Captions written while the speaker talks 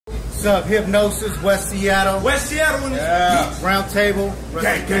What's up, Hypnosis, West Seattle. West Seattle in this Round Table.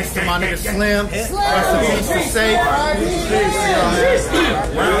 Rest in peace to my nigga Slim. Rest in peace to Safe.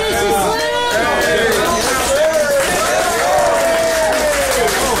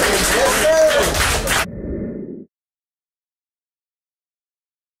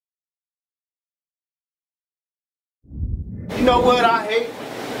 You know what I hate?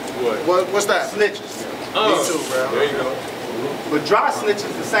 What's that? Snitches. Me too, bro. There you go. But dry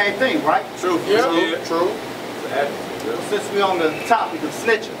snitches the same thing, right? True. Yeah. True. Since we on the topic of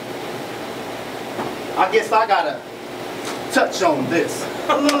snitching, I guess I gotta touch on this.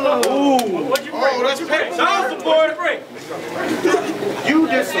 What'd you bring? Oh, that's paper. Child support. You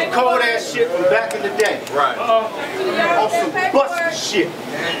did some cold ass shit from back in the day. Right. On some busted shit.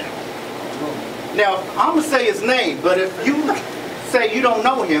 Now, I'm gonna say his name, but if you say you don't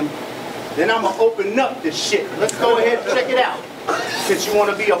know him, then I'm gonna open up this shit. Let's go ahead and check it out. Since you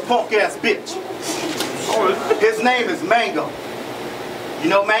wanna be a punk ass bitch. His name is Mango. You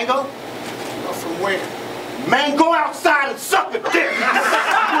know Mango? From where? Man, go outside and suck a dick!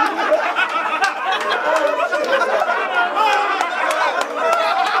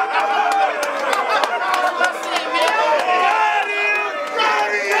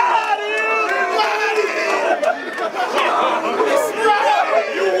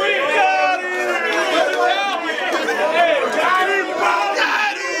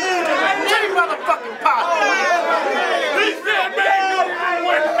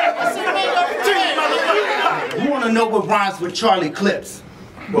 Know what rhymes with Charlie Clips?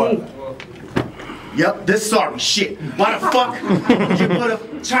 What? Yep, this sorry shit. Why the fuck would you put a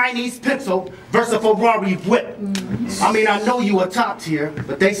Chinese pencil versus a Ferrari whip? I mean, I know you a top tier,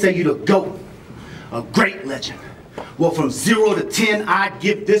 but they say you the GOAT. A great legend. Well, from 0 to 10, I'd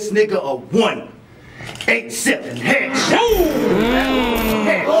give this nigga a 1. 8-7 headshot.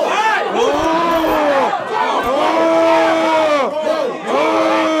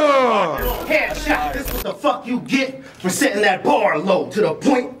 Headshot. This is what the fuck you get for setting that bar low to the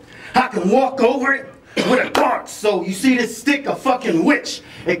point I can walk over it with a dart. So you see this stick, a fucking witch.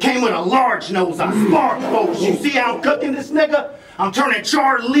 It came with a large nose. I spark folks. You see how I'm cooking this nigga? I'm turning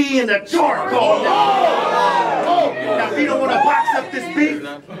Charlie into charcoal. Now if you don't want to box up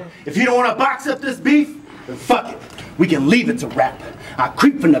this beef, then fuck it. We can leave it to rap. I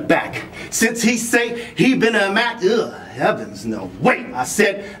creep from the back. Since he say he been a Mac, heavens no. Wait, I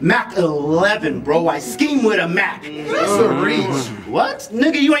said Mac 11, bro. I scheme with a Mac. That's a reach. What?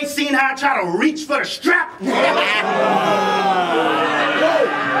 Nigga, you ain't seen how I try to reach for the strap? That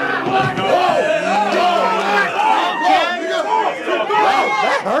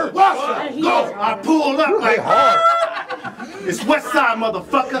hurt. I pulled up like hard. It's West Side,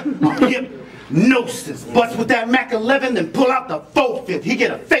 motherfucker. Hypnosis. Bust with that Mac 11, then pull out the 4-5. He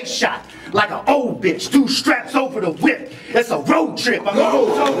get a face shot like an old bitch. 2 straps over the whip. It's a road trip.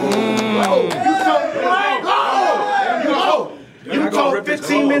 You told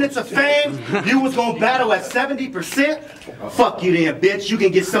 15 minutes of fame you was gonna battle at 70%? Fuck you then, bitch. You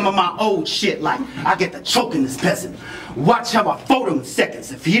can get some of my old shit like I get the choking this peasant. Watch how I fold him in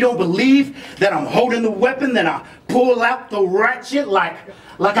seconds. If he don't believe that I'm holding the weapon, then I pull out the ratchet like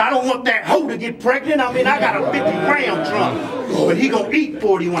I don't want that hoe to get pregnant. I mean, I got a 50-round drum. But he gonna eat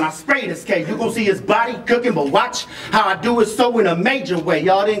 40 when I spray this case. You gonna see his body cooking, but watch how I do it so in a major way.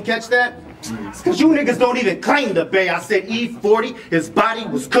 Y'all didn't catch that? It's cause you niggas don't even claim the bay. I said E40, his body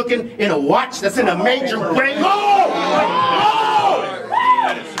was cooking in a watch that's in a major way.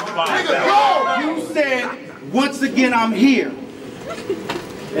 You said, once again I'm here.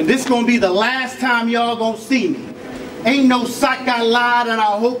 And this gonna be the last time y'all gonna see me. Ain't no psych I lied, and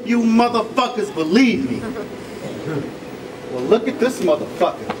I hope you motherfuckers believe me. Well, look at this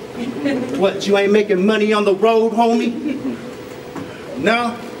motherfucker. What, you ain't making money on the road, homie?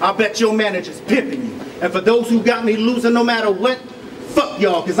 No, I bet your manager's pimping you. And for those who got me losing no matter what, fuck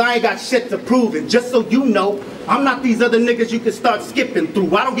y'all, cause I ain't got shit to prove. And just so you know, I'm not these other niggas you can start skipping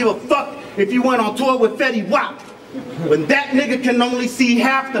through. I don't give a fuck if you went on tour with Fetty Wap. When that nigga can only see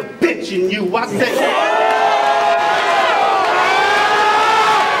half the bitch in you, I said...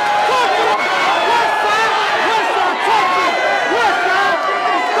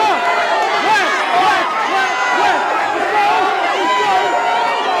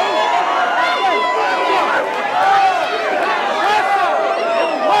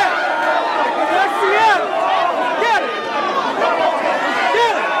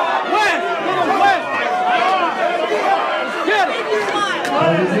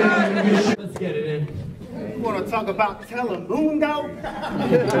 Talk about Telemundo?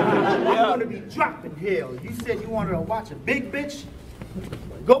 You want to be dropping hell. You said you wanted to watch a big bitch?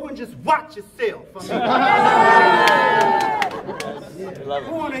 Go and just watch yourself.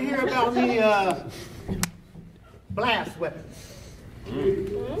 Who want to hear about me blast weapons?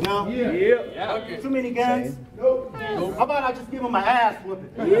 No? Yeah. Okay. Too many guns? Nope. How about I just give them my ass whooping?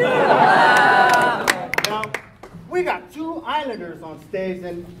 Yeah. Now, we got 2 islanders on stage,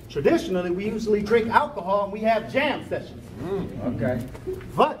 and traditionally we usually drink alcohol and we have jam sessions. Okay.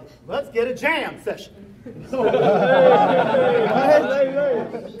 But let's get a jam session. I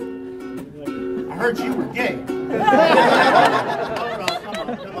heard you were gay.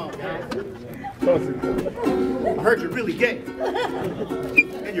 Come on, guys. I heard you're really gay.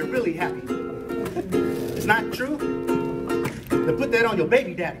 And you're really happy. It's not true? Then put that on your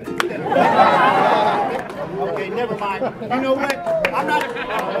baby daddy. Okay, never mind. You know what? I'm not...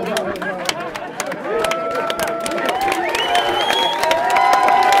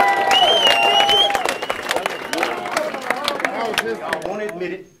 I won't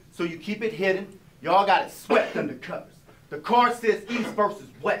admit it, so you keep it hidden. Y'all got it swept under covers. The card says East versus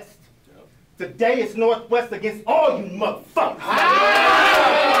West. Today it's Northwest against all you motherfuckers.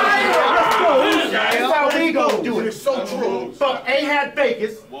 That's how we gonna do it. It's so true. Fuck A had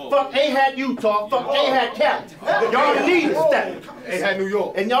Vegas. Fuck A had Utah. Fuck A had Cali. Y'all need to step. A had New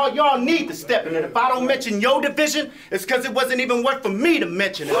York. And y'all need to step in it. If I don't mention your division, it's because it wasn't even worth for me to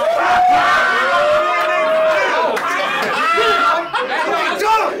mention it.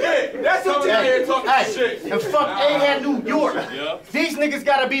 That's what you're here talking shit. And fuck A had New York. These niggas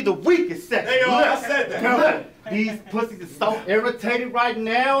gotta be the weakest section. Hey, yo, I said that. Look, these pussies are so irritated right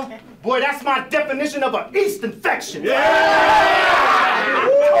now. Boy, that's my definition of an East infection. Hey,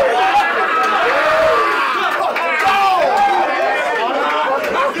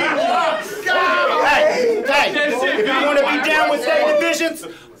 if you wanna be down with their divisions,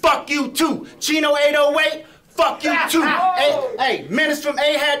 fuck you too. Chino 808. Fuck you too. Hey, Menace from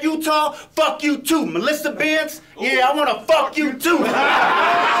Ahad, Utah, fuck you too. Melissa Benz, yeah, I wanna fuck you too.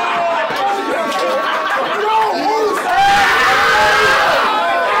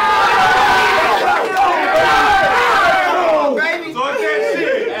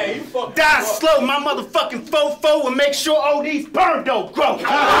 Die slow, my motherfucking fofo, and make sure all these burn don't grow.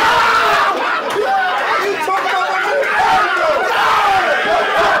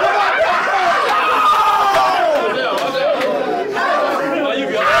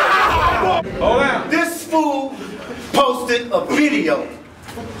 This fool posted a video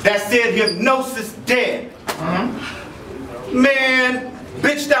that said hypnosis dead. Man,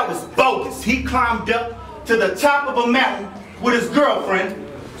 bitch, that was bogus. He climbed up to the top of a mountain with his girlfriend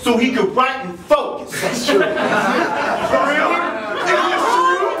so he could write and focus. That's true. For real?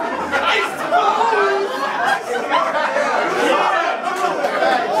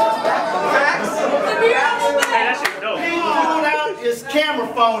 He pulled out his camera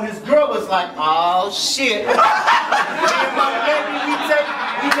phone. His girl was like, "Oh shit."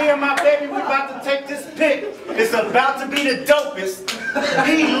 Me and my baby, we about to take this pic. It's about to be the dopest.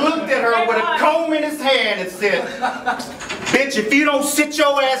 He looked at her with a comb in his hand and said, "Bitch, if you don't sit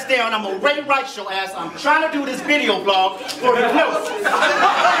your ass down, I'm gonna rewrite your ass. I'm trying to do this video vlog for hypnosis."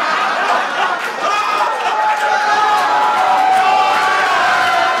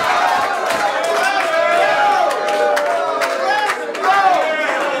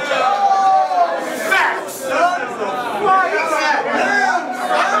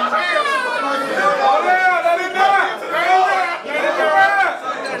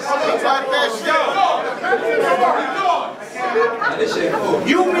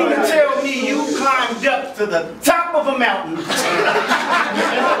 You mean to tell me you climbed up to the top of a mountain and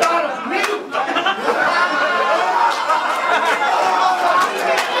thought of me?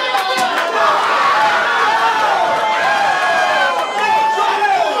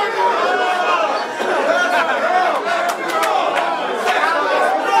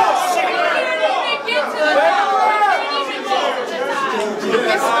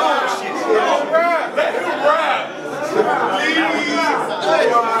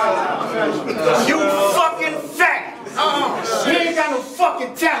 You fucking fat! You ain't got no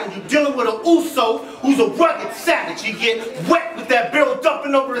fucking talent. You dealing with an Uso who's a rugged savage. He get wet with that barrel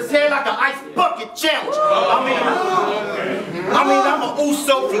dumping over his head like an ice bucket challenge. I mean, I'm an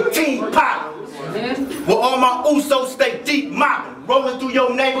Uso from Team Pilot. Well, all my Usos stay deep mobbing, rolling through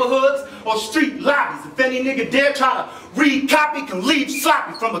your neighborhoods or street lobbies. If any nigga dare try to read copy, can leave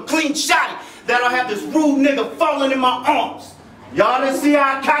sloppy from a clean shotty that'll have this rude nigga falling in my arms. Y'all didn't see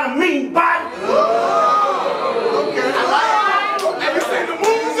how I kind of mean body? Okay, I like it. Have you seen the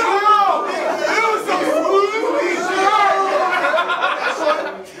moves on?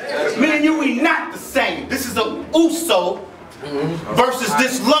 Me and you, we not the same. This is a Uso versus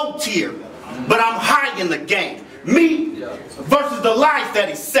this low tier, but I'm high in the game. Me versus the lives that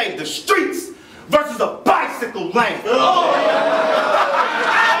he saved, the streets versus a bicycle lane.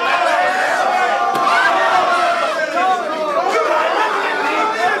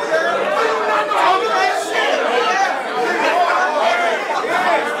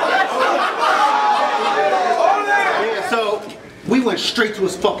 So we went straight to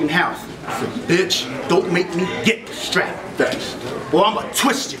his fucking house. I said, bitch, don't make me get the strap. Well, I'm gonna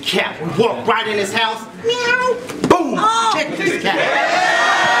twist your cap. We walk right in his house. Meow. Boom. Check this cat.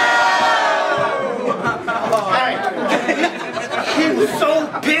 He was so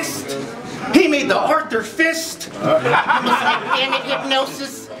pissed. He made the Arthur fist. He was like, damn it,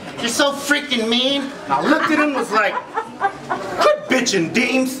 Hypnosis. You're so freaking mean. I looked at him, was like, quit bitching,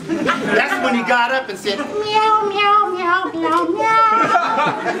 Deems. That's when he got up and said, meow, meow, meow, meow, meow.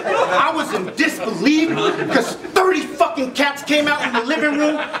 I was in disbelief because 30 fucking cats came out in the living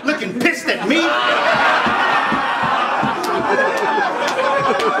room looking pissed at me.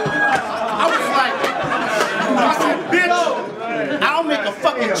 I said, bitch, I'll make a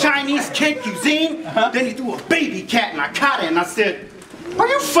fucking Chinese cake cuisine. Then he threw a baby cat and I caught it and I said, are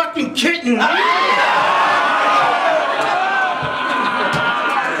you fucking kidding me?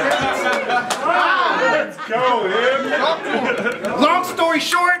 Go, Long story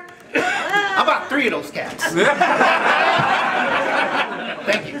short, I bought 3 of those cats.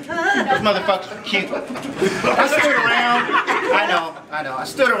 Thank you. Those motherfuckers are cute. I stood around, I know. I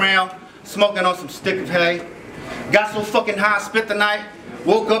stood around smoking on some stick of hay. Got so fucking high, spit the night.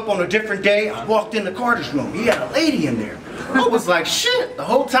 Woke up on a different day. I walked into Carter's room. He had a lady in there. I was like, shit. The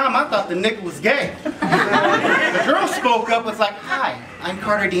whole time I thought the nigga was gay. The girl spoke up, was like, hi, I'm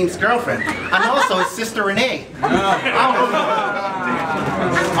Carter Dean's girlfriend. I'm also his sister Renee. I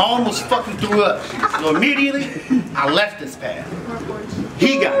almost fucking threw up. So immediately, I left this pad.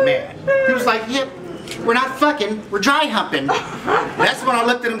 He got mad. He was like, yep, we're not fucking, we're dry humping. That's when I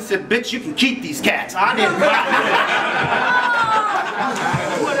looked at him and said, bitch, you can keep these cats. I didn't buy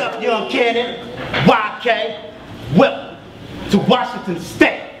them. What up, young cannon? YK? Welcome to Washington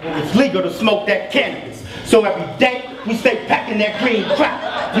State, where it's legal to smoke that cannabis. So every day, we stay packing that green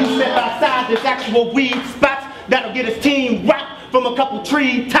crap. You step outside, there's actual weed spots that'll get his team right from a couple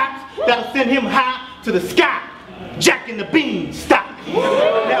tree tops that'll send him high to the sky. Jack and the Beanstalk.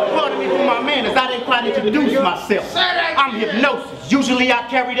 Now, pardon me for my manners, I didn't quite introduce myself. I'm Hypnosis. Usually I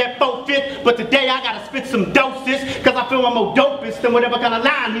carry that 4-5, but today I gotta spit some doses, cause I feel I'm more dopest than whatever kind of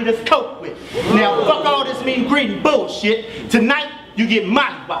line he just cope with. Now, fuck all this mean greeting bullshit. Tonight, you get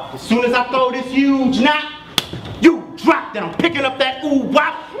mollywopped. As soon as I throw this huge knot, you drop. Then I'm picking up that ooh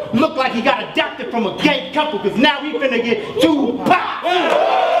wop. Look like he got adopted from a gay couple, cause now he finna get 2 pop.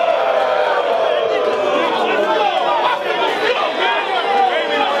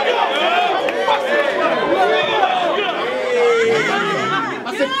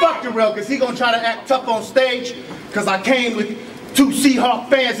 Fuck Darrell, cause he gonna try to act tough on stage, cause I came with 2 Seahawk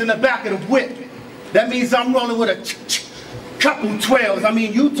fans in the back of the whip. That means I'm rolling with a couple 12s. I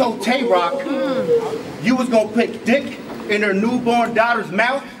mean, you told Tay-Rock you was gonna put dick in her newborn daughter's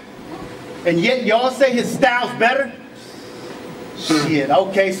mouth, and yet y'all say his style's better? Shit,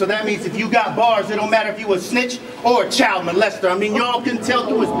 okay, so that means if you got bars, it don't matter if you a snitch or a child molester. I mean, y'all can tell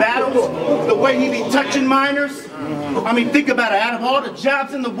through his battles, the way he be touching minors. I mean, think about it, out of all the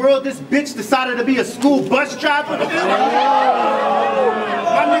jobs in the world, this bitch decided to be a school bus driver. My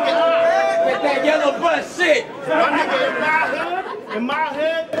nigga, with that yellow bus shit. My nigga, in my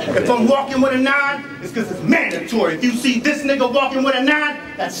hood, if I'm walking with a 9, it's because it's mandatory. If you see this nigga walking with a 9,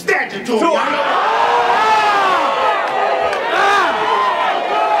 that's statutory.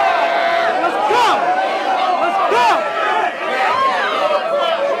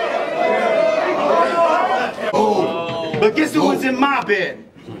 But guess who was in my bed?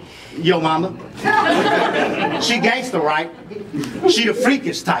 Yo mama. She gangster, right? She the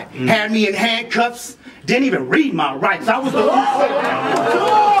freakish type. Had me in handcuffs, didn't even read my rights. I was the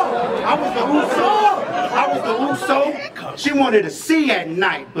Uso. She wanted to see at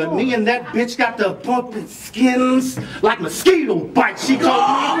night, but me and that bitch got the bumping skins like mosquito bites. She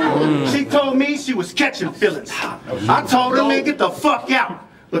told me she was catching feelings. I told her, man, get the fuck out.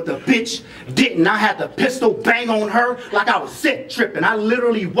 But the bitch didn't. I had the pistol bang on her like I was sick tripping. I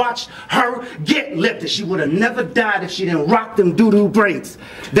literally watched her get lifted. She would have never died if she didn't rock them doo-doo braids.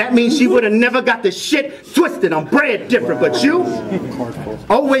 That means she would have never got the shit twisted. I'm bred different, but you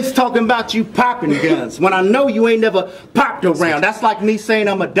always talking about you popping guns when I know you ain't never popped around. That's like me saying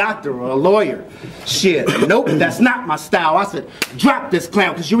I'm a doctor or a lawyer. Shit, nope, that's not my style. I said, drop this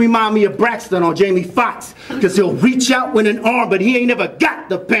clown, cause you remind me of Braxton on Jamie Foxx. Cause he'll reach out with an arm, but he ain't never got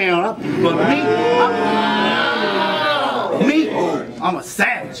the pound. But I'm a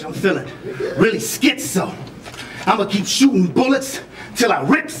savage. I'm feeling really schizo. I'ma keep shooting bullets till I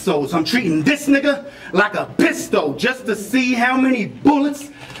rip souls. I'm treating this nigga like a pistol just to see how many bullets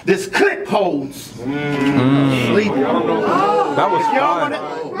this clip holds. Sleep. That was fine.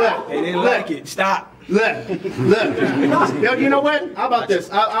 Look, They didn't like it. Stop. Look. Yo, you know what? How about this?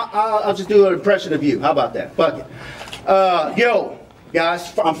 I'll just do an impression of you. How about that? Fuck it. Yo,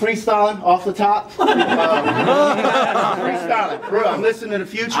 guys, I'm freestyling off the top. Freestyling. For real, I'm listening to the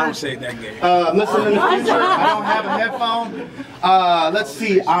future. I don't say that game. I'm listening to the future. I don't have a headphone. Let's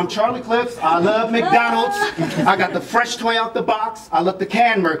see. I'm Charlie Clips. I love McDonald's. I got the fresh toy out the box. I let the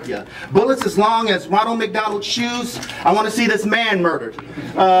can murk ya. Bullets as long as Ronald McDonald's shoes. I want to see this man murdered.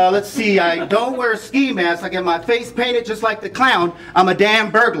 Let's see. I don't wear a ski mask. I get my face painted just like the clown. I'm a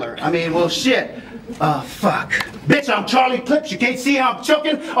damn burglar. I mean, well, shit. Fuck. Bitch, I'm Charlie Clips. You can't see how I'm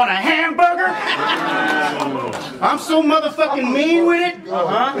choking on a hamburger? I'm so motherfucking mean with it.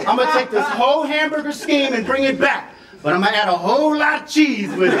 I'm gonna take this whole hamburger scheme and bring it back. But I'm gonna add a whole lot of cheese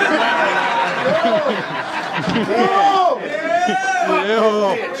with it. Whoa!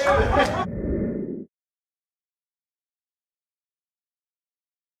 Whoa! Fuck, bitch.